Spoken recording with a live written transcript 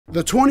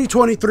The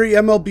 2023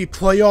 MLB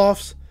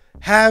playoffs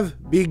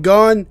have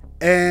begun,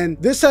 and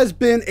this has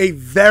been a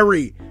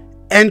very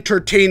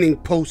entertaining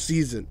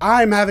postseason.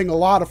 I'm having a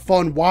lot of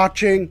fun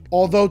watching.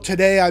 Although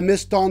today I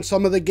missed on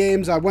some of the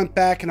games, I went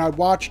back and I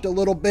watched a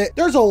little bit.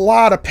 There's a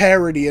lot of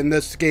parity in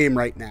this game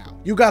right now.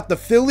 You got the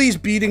Phillies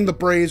beating the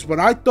Braves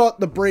when I thought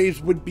the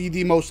Braves would be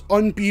the most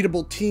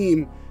unbeatable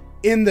team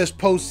in this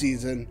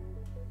postseason.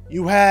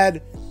 You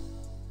had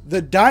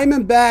the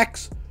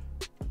Diamondbacks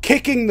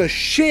kicking the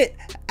shit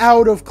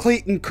out of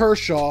Clayton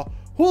Kershaw.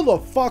 Who the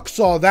fuck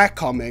saw that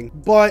coming?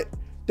 But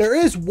there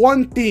is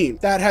one theme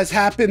that has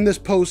happened this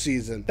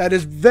postseason that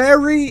is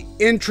very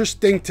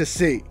interesting to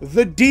see.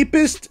 The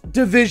deepest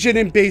division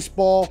in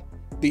baseball,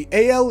 the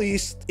AL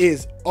East,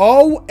 is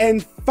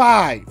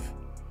 0-5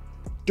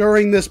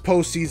 during this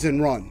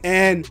postseason run.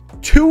 And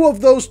two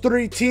of those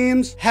three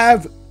teams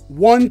have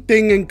one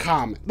thing in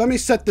common. Let me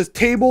set the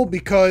table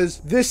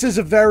because this is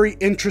a very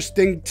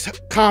interesting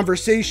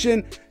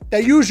conversation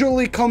that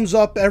usually comes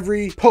up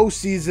every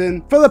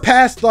postseason for the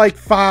past like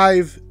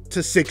 5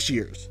 to 6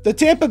 years. The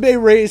Tampa Bay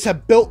Rays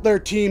have built their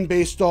team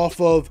based off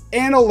of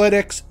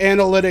analytics.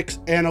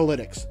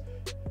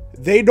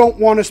 They don't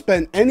want to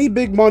spend any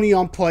big money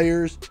on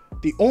players.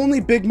 The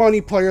only big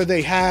money player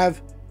they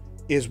have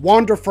is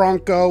Wander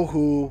Franco,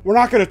 who we're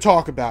not going to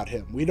talk about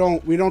him. We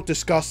don't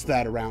discuss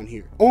that around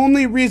here.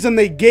 Only reason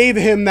they gave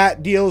him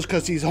that deal is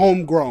because he's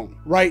homegrown,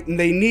 right? And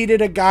they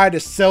needed a guy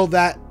to sell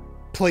that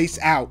place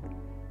out,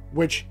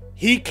 which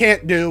he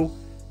can't do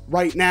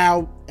right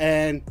now,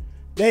 and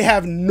they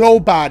have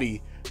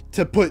nobody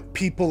to put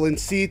people in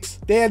seats.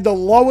 They had the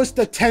lowest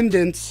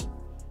attendance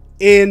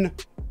in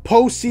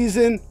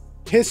postseason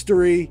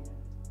history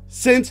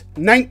since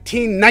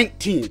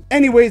 1919.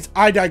 Anyways,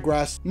 I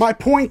digress. My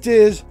point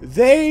is,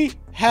 they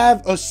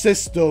have a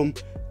system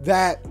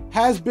that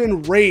has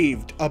been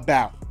raved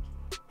about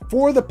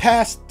for the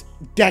past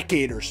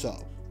decade or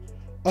so.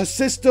 A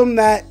system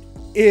that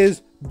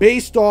is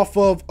based off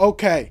of,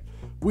 okay,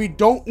 we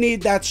don't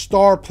need that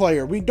star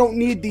player. We don't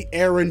need the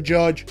Aaron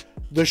Judge,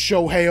 the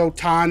Shohei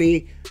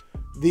Ohtani,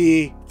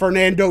 the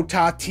Fernando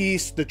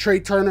Tatis, the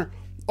Trey Turner,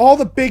 all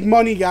the big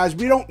money guys.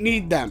 We don't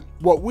need them.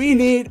 What we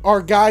need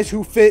are guys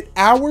who fit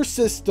our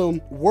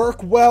system,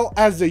 work well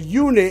as a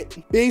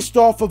unit based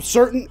off of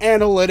certain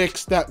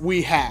analytics that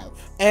we have.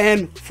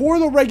 And for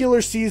the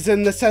regular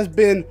season, this has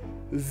been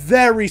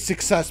very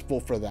successful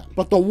for them.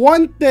 But the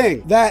one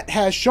thing that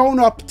has shown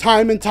up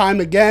time and time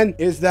again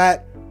is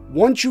that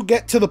once you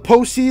get to the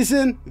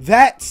postseason,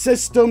 that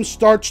system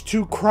starts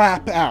to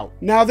crap out.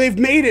 Now, they've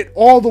made it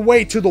all the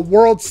way to the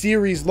World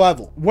Series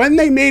level. When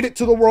they made it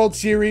to the World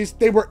Series,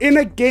 they were in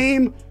a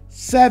Game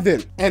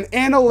 7, and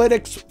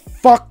analytics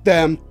fucked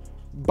them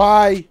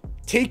by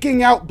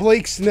taking out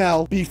Blake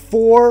Snell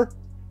before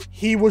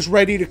he was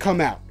ready to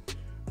come out.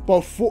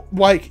 Before,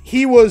 like,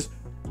 he was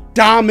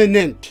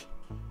dominant,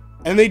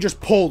 and they just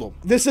pulled him.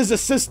 This is a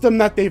system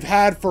that they've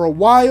had for a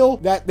while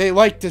that they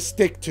like to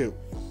stick to.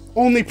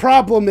 Only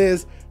problem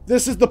is,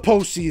 this is the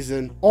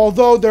postseason.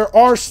 Although there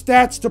are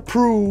stats to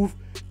prove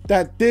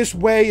that this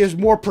way is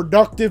more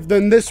productive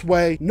than this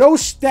way, no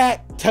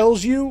stat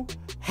tells you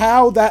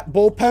how that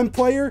bullpen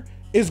player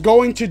is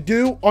going to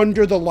do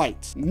under the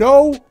lights.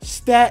 No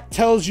stat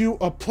tells you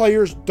a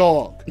player's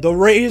dog. The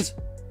Rays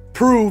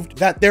proved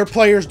that their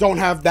players don't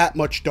have that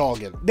much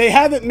dog in. They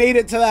haven't made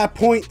it to that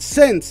point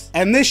since,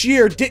 and this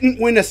year didn't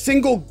win a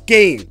single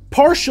game,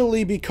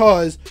 partially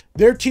because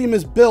their team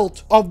is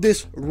built of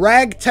this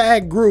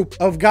ragtag group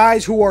of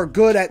guys who are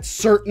good at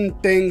certain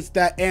things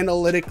that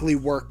analytically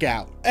work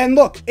out. And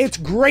look, it's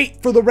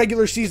great for the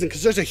regular season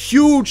because there's a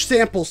huge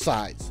sample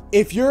size.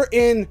 If you're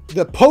in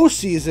the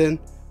postseason,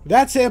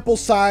 that sample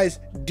size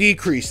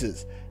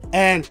decreases,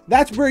 and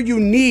that's where you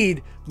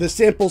need the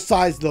sample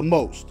size the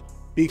most,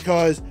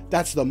 because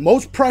that's the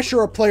most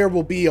pressure a player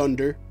will be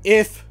under.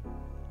 If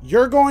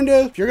you're going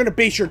to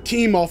base your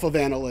team off of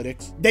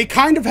analytics, they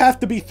kind of have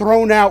to be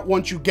thrown out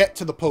once you get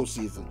to the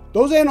postseason.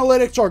 Those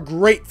analytics are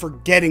great for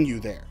getting you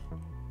there.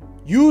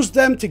 Use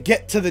them to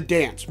get to the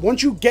dance.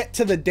 Once you get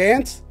to the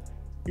dance,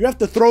 you have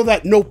to throw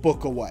that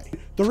notebook away.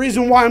 The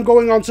reason why I'm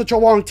going on such a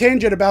long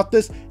tangent about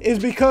this is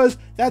because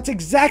that's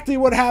exactly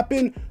what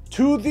happened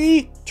to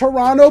the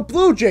Toronto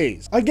Blue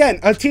Jays. Again,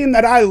 a team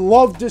that I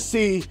love to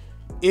see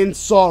in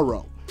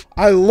sorrow.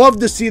 I love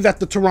to see that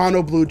the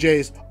Toronto Blue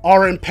Jays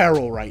are in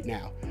peril right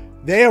now.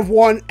 They have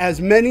won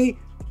as many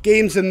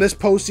games in this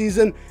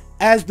postseason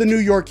as the New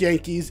York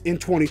Yankees in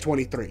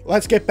 2023.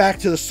 Let's get back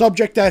to the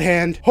subject at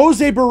hand.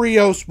 Jose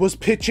Barrios was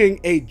pitching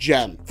a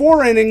gem.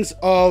 4 innings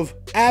of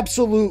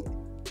absolute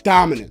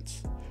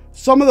dominance.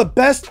 Some of the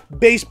best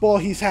baseball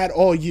he's had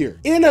all year.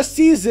 In a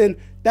season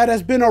that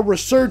has been a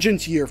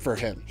resurgence year for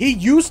him. He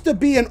used to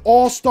be an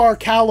all-star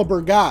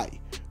caliber guy.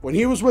 When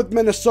he was with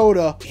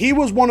Minnesota, he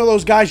was one of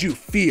those guys you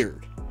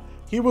feared.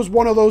 He was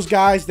one of those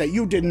guys that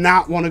you did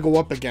not want to go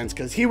up against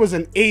because he was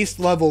an ace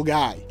level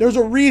guy. There's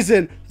a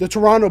reason the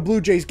Toronto Blue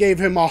Jays gave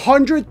him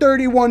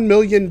 $131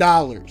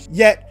 million.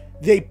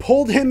 Yet they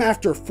pulled him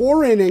after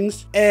 4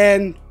 innings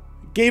and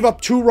gave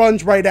up 2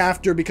 runs right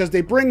after because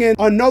they bring in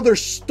another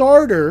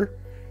starter,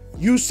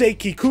 Yusei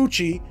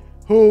Kikuchi,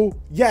 who,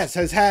 yes,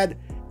 has had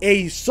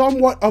a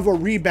somewhat of a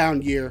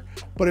rebound year.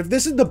 But if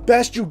this is the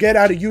best you get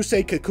out of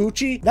Yusei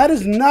Kikuchi, that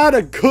is not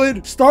a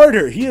good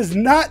starter. He is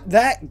not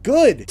that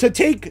good. To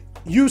take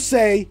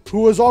Yusei,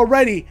 who is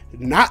already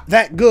not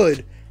that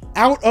good,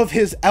 out of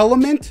his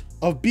element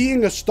of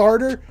being a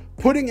starter,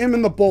 putting him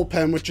in the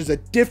bullpen, which is a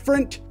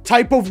different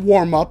type of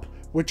warm-up,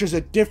 which is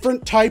a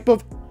different type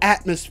of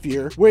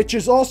atmosphere, which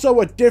is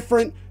also a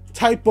different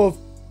type of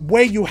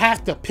way you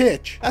have to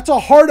pitch. That's a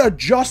hard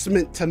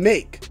adjustment to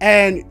make.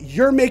 And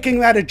you're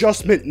making that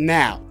adjustment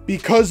now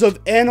because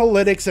of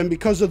analytics and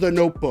because of the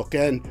notebook.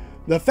 And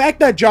the fact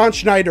that John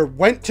Schneider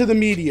went to the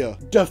media,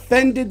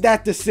 defended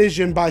that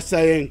decision by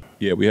saying,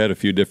 yeah, we had a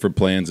few different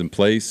plans in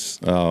place.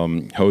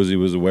 Jose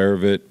was aware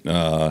of it.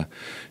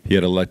 He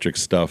had electric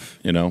stuff,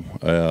 you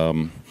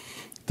know.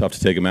 Tough to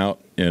take him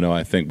out. You know,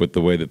 I think with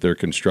the way that they're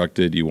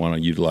constructed, you want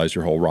to utilize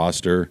your whole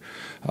roster,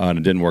 and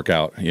it didn't work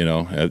out. You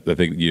know, I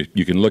think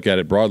you can look at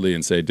it broadly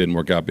and say it didn't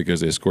work out because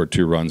they scored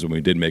 2 runs when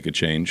we did make a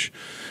change.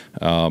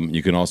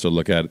 You can also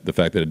look at the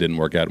fact that it didn't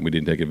work out and we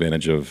didn't take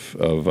advantage of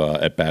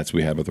at-bats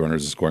we had with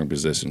runners in scoring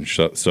position.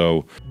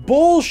 So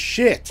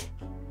bullshit.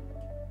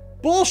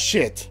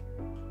 Bullshit.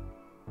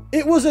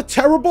 It was a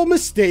terrible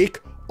mistake.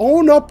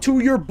 Own up to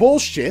your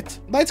bullshit.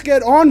 Let's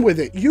get on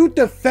with it. You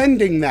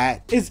defending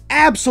that is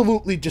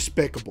absolutely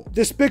despicable.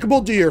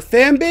 Despicable to your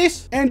fan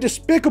base and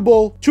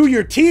despicable to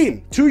your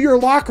team, to your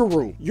locker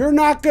room. You're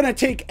not going to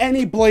take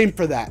any blame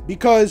for that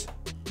because,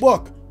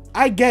 look,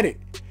 I get it.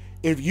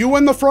 If you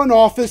in the front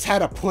office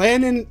had a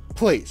plan in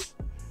place,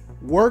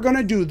 we're going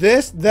to do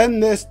this,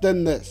 then this,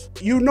 then this.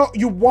 You know,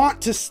 you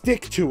want to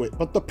stick to it.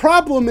 But the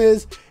problem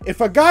is,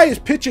 if a guy is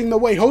pitching the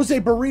way Jose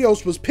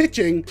Barrios was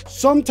pitching,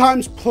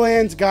 sometimes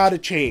plans got to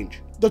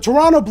change. The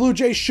Toronto Blue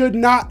Jays should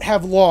not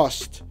have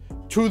lost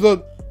to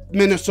the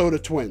Minnesota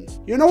Twins.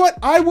 You know what?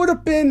 I would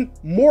have been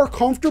more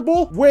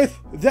comfortable with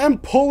them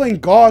pulling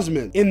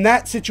Gausman in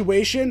that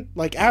situation,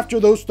 like after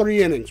those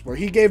 3 innings where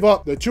he gave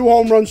up the 2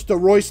 home runs to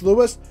Royce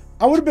Lewis.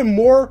 I would have been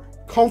more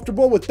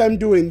comfortable with them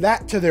doing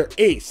that to their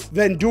ace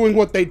than doing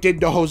what they did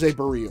to Jose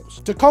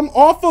Barrios. To come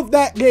off of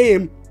that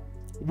game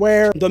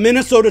where the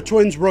Minnesota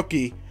Twins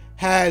rookie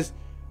has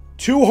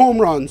 2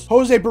 home runs,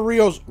 Jose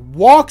Barrios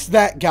walks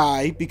that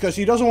guy because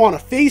he doesn't want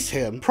to face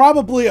him,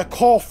 probably a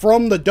call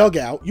from the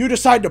dugout. You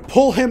decide to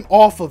pull him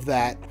off of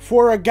that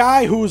for a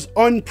guy who's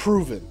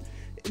unproven.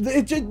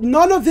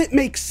 None of it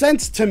makes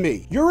sense to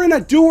me. You're in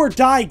a do or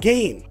die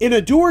game. In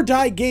a do or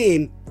die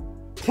game,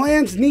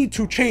 plans need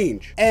to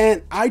change,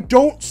 and I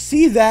don't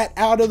see that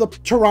out of the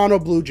Toronto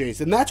Blue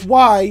Jays, and that's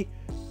why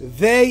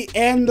they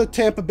and the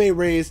Tampa Bay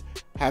Rays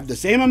have the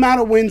same amount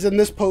of wins in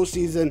this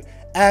postseason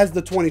as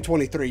the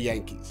 2023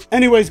 Yankees.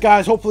 Anyways,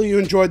 guys, hopefully you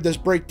enjoyed this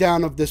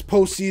breakdown of this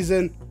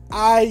postseason.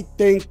 I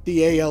think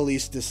the AL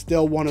East is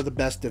still one of the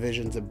best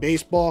divisions in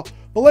baseball,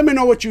 but let me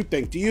know what you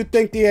think. Do you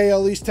think the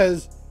AL East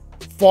has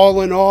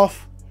fallen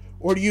off,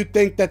 or do you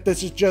think that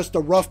this is just a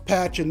rough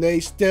patch and they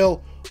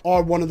still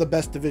are one of the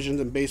best divisions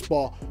in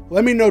baseball?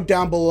 Let me know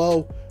down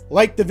below.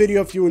 Like the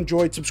video if you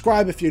enjoyed,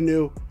 subscribe if you're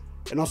new,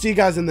 and I'll see you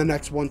guys in the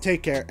next one.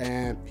 Take care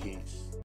and peace.